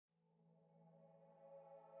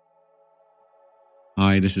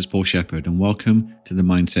Hi, this is Paul Shepherd, and welcome to the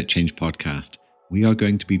Mindset Change Podcast. We are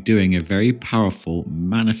going to be doing a very powerful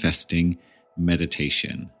manifesting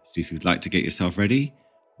meditation. So if you'd like to get yourself ready,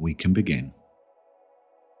 we can begin.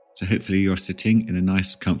 So hopefully you're sitting in a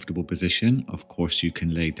nice, comfortable position. Of course, you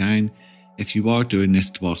can lay down. If you are doing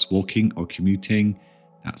this whilst walking or commuting,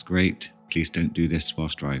 that's great. Please don't do this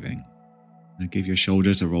whilst driving. Now give your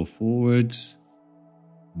shoulders a roll forwards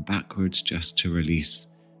and backwards just to release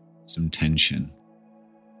some tension.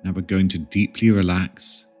 Now we're going to deeply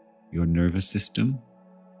relax your nervous system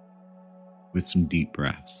with some deep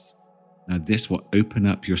breaths. Now this will open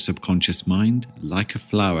up your subconscious mind like a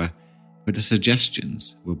flower for the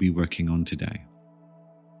suggestions we'll be working on today.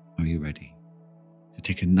 Are you ready? So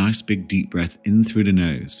take a nice big deep breath in through the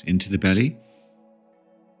nose, into the belly,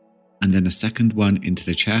 and then a second one into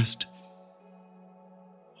the chest.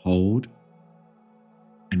 Hold,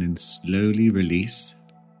 and then slowly release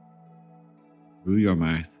through your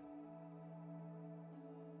mouth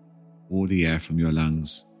all the air from your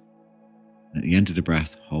lungs. And at the end of the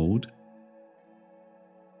breath, hold.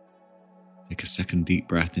 Take a second deep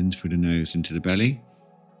breath in through the nose into the belly.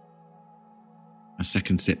 A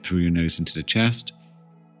second sip through your nose into the chest.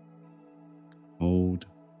 Hold.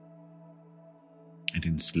 And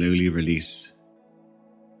then slowly release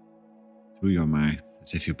through your mouth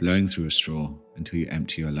as if you're blowing through a straw until you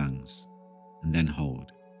empty your lungs. And then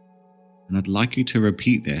hold. And I'd like you to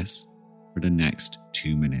repeat this for the next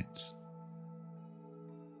 2 minutes.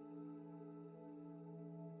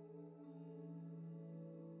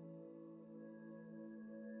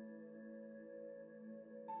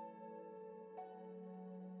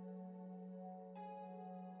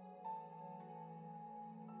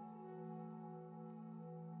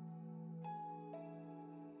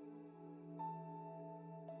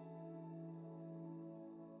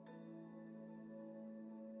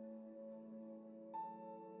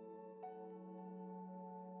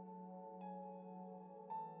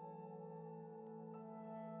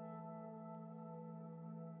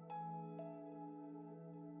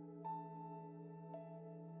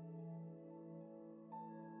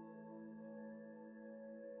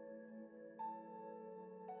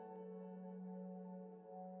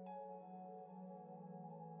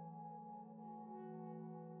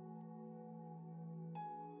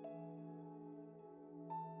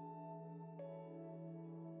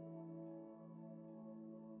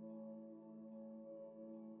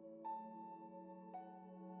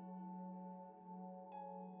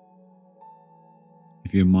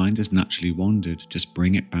 If your mind has naturally wandered, just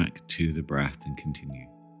bring it back to the breath and continue.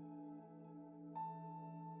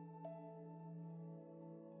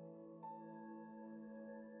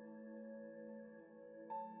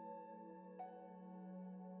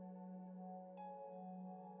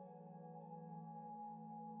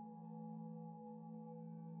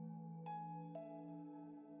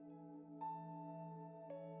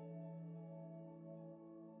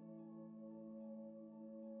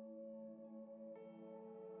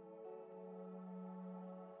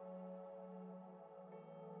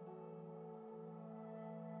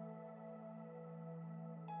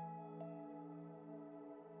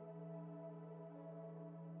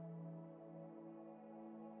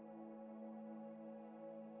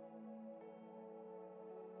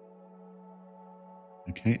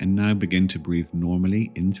 Okay, and now begin to breathe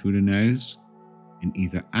normally in through the nose and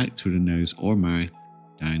either out through the nose or mouth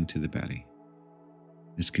down to the belly.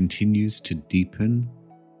 This continues to deepen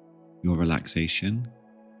your relaxation,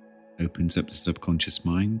 opens up the subconscious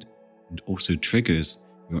mind, and also triggers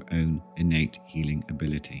your own innate healing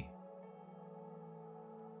ability.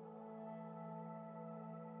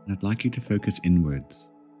 And I'd like you to focus inwards.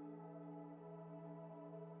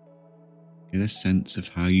 Get a sense of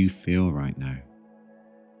how you feel right now.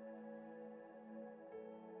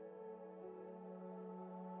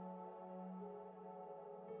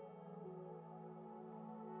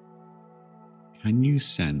 Can you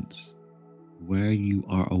sense where you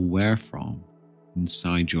are aware from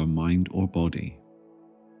inside your mind or body?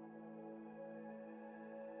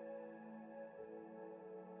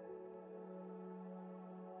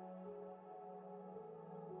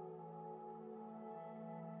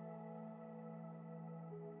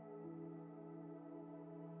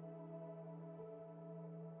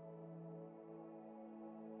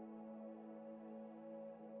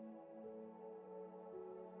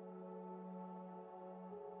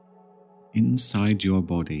 Inside your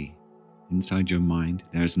body, inside your mind,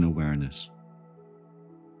 there's an awareness.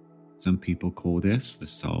 Some people call this the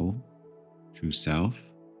soul, true self,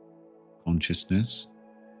 consciousness,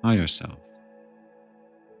 higher self.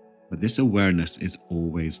 But this awareness is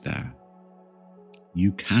always there.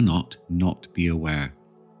 You cannot not be aware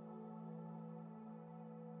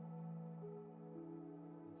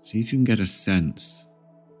See if you can get a sense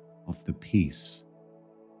of the peace,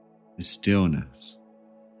 the stillness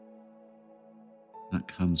that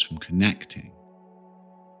comes from connecting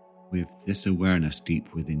with this awareness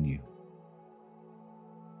deep within you.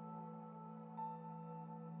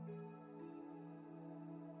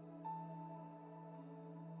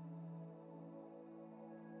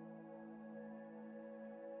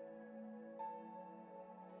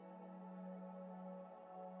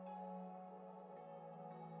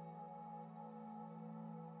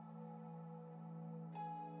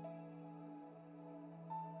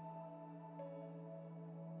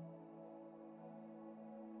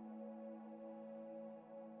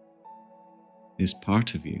 This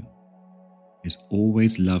part of you is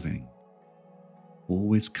always loving,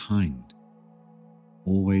 always kind,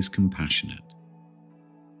 always compassionate.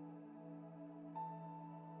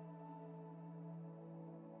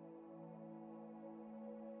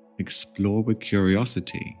 Explore with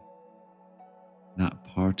curiosity that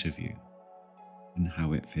part of you and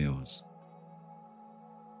how it feels.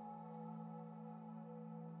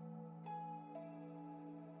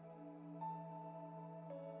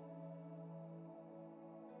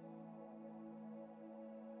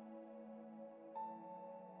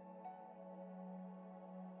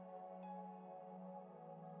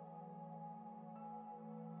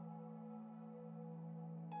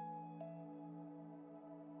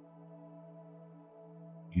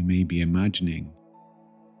 You may be imagining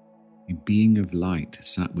a being of light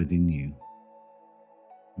sat within you,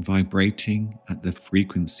 vibrating at the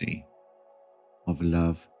frequency of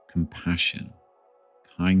love, compassion,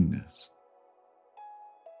 kindness,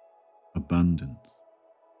 abundance.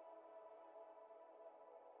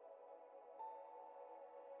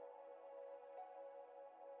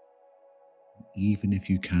 Even if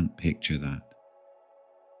you can't picture that,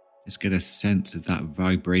 just get a sense of that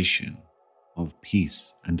vibration of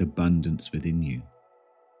peace and abundance within you.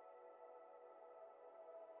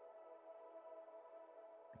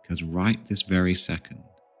 Because right this very second,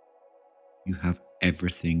 you have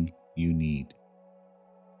everything you need.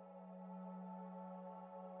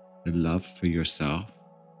 The love for yourself,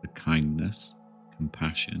 the kindness,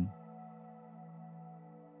 compassion.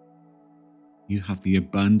 You have the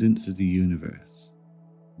abundance of the universe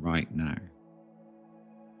right now.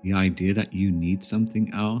 The idea that you need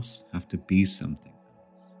something else, have to be something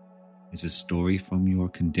else, is a story from your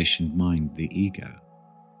conditioned mind, the ego.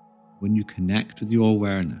 When you connect with your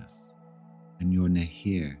awareness and you're in the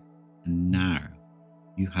here and now,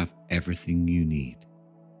 you have everything you need.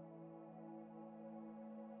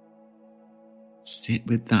 Sit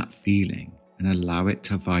with that feeling and allow it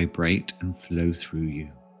to vibrate and flow through you.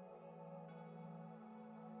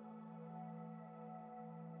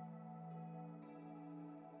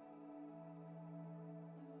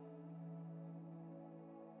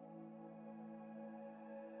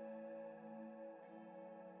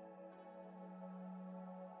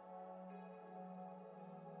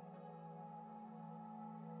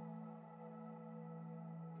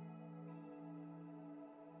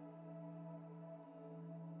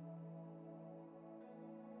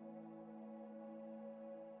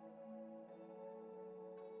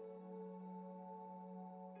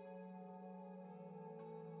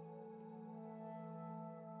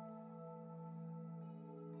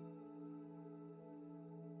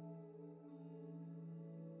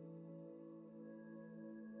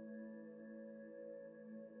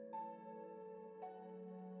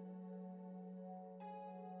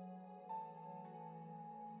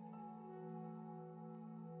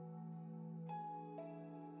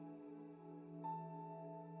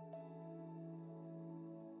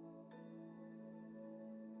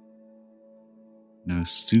 Now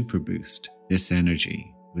super boost this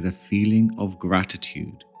energy with a feeling of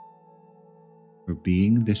gratitude for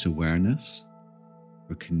being this awareness,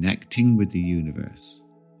 for connecting with the universe,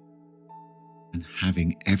 and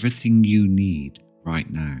having everything you need right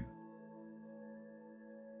now.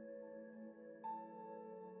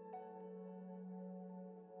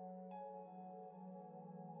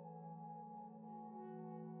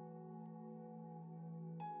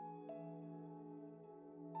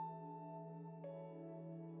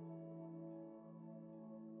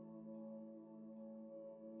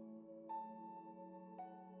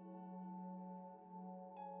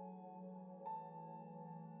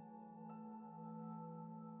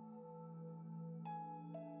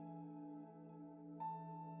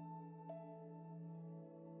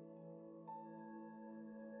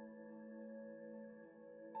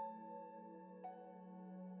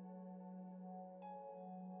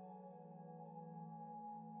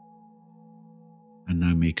 And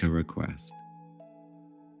now make a request.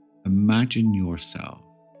 Imagine yourself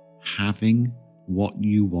having what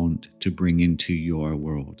you want to bring into your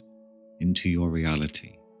world, into your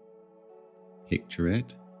reality. Picture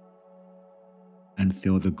it and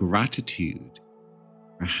feel the gratitude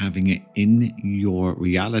for having it in your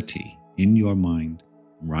reality, in your mind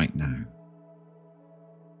right now.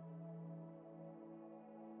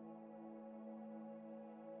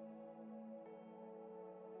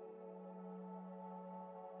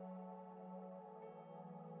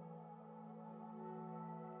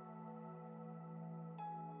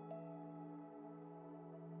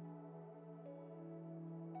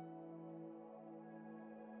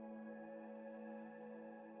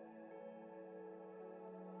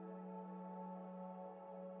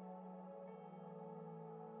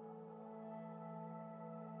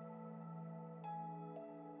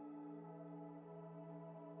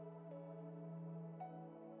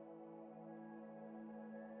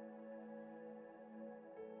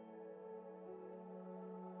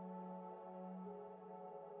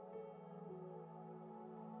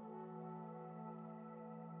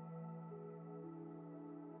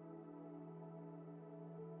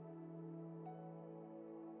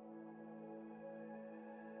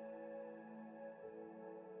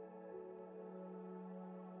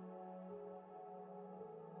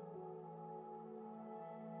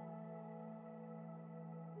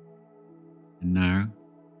 And now,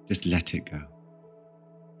 just let it go.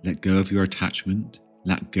 Let go of your attachment,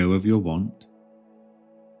 let go of your want,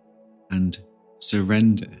 and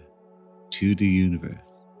surrender to the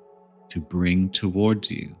universe to bring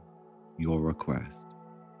towards you your request.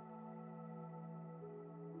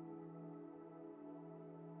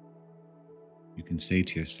 You can say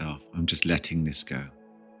to yourself, I'm just letting this go.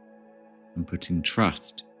 I'm putting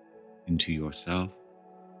trust into yourself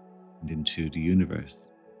and into the universe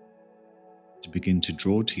to begin to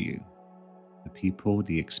draw to you the people,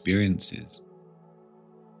 the experiences,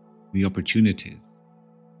 the opportunities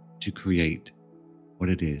to create what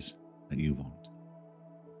it is that you want.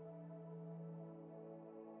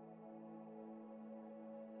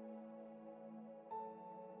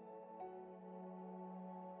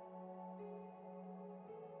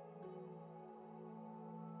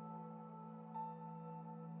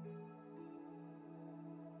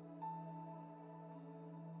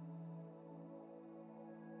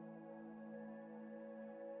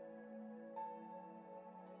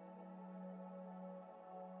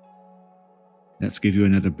 Let's give you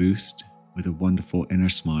another boost with a wonderful inner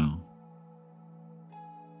smile.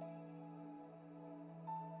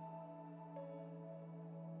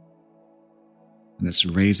 And let's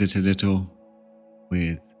raise it a little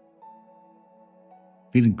with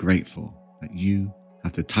feeling grateful that you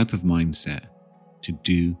have the type of mindset to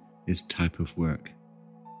do this type of work,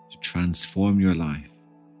 to transform your life,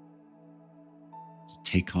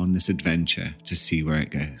 to take on this adventure to see where it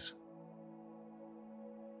goes.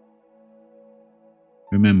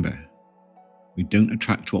 Remember, we don't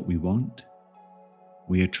attract what we want,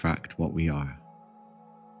 we attract what we are.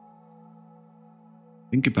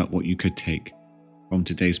 Think about what you could take from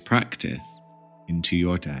today's practice into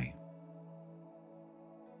your day.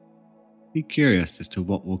 Be curious as to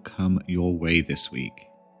what will come your way this week.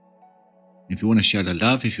 If you want to share the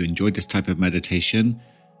love, if you enjoyed this type of meditation,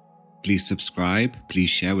 please subscribe, please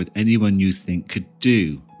share with anyone you think could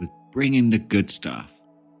do with bringing the good stuff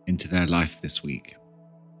into their life this week.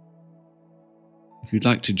 If you'd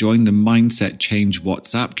like to join the Mindset Change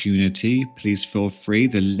WhatsApp community, please feel free.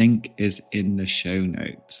 The link is in the show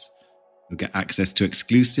notes. You'll get access to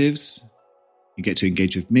exclusives, you get to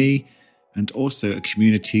engage with me, and also a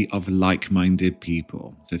community of like-minded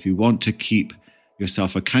people. So if you want to keep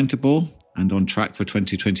yourself accountable and on track for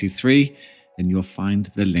 2023, then you'll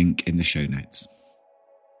find the link in the show notes.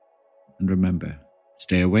 And remember,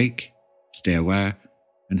 stay awake, stay aware,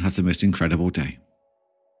 and have the most incredible day.